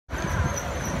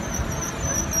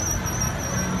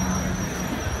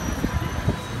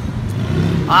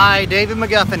Hi, David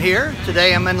McGuffin here.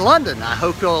 Today I'm in London. I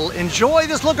hope you'll enjoy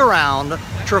this look around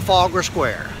Trafalgar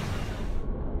Square.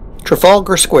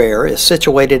 Trafalgar Square is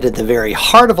situated in the very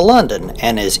heart of London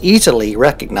and is easily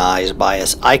recognized by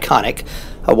its iconic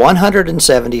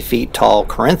 170 feet tall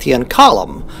Corinthian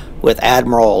column with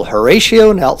Admiral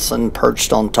Horatio Nelson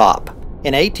perched on top.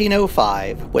 In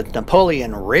 1805, with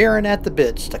Napoleon rearing at the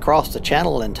bits to cross the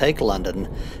Channel and take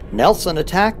London, Nelson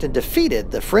attacked and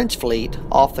defeated the French fleet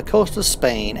off the coast of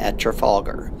Spain at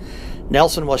Trafalgar.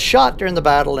 Nelson was shot during the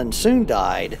battle and soon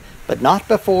died, but not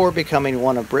before becoming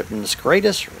one of Britain's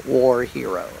greatest war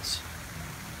heroes.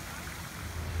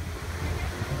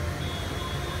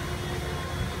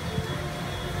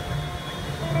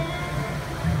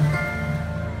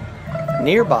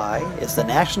 Nearby is the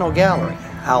National Gallery,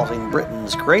 housing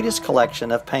Britain's greatest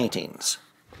collection of paintings.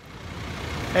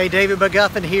 Hey, David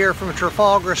McGuffin here from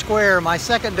Trafalgar Square, my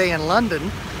second day in London.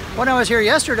 When I was here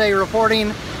yesterday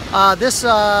reporting this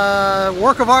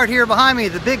work of art here behind me,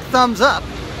 the big thumbs up,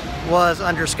 was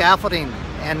under scaffolding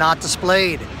and not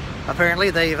displayed. Apparently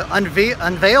they've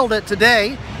unveiled it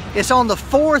today. It's on the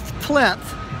fourth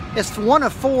plinth. It's one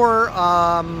of four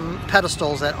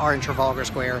pedestals that are in Trafalgar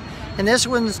Square, and this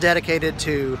one's dedicated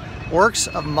to works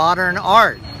of modern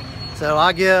art. So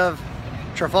I give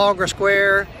Trafalgar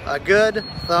Square a good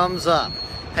thumbs up.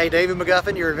 Hey, David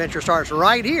McGuffin, your adventure starts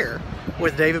right here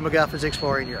with David McGuffin's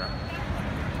Exploring Europe.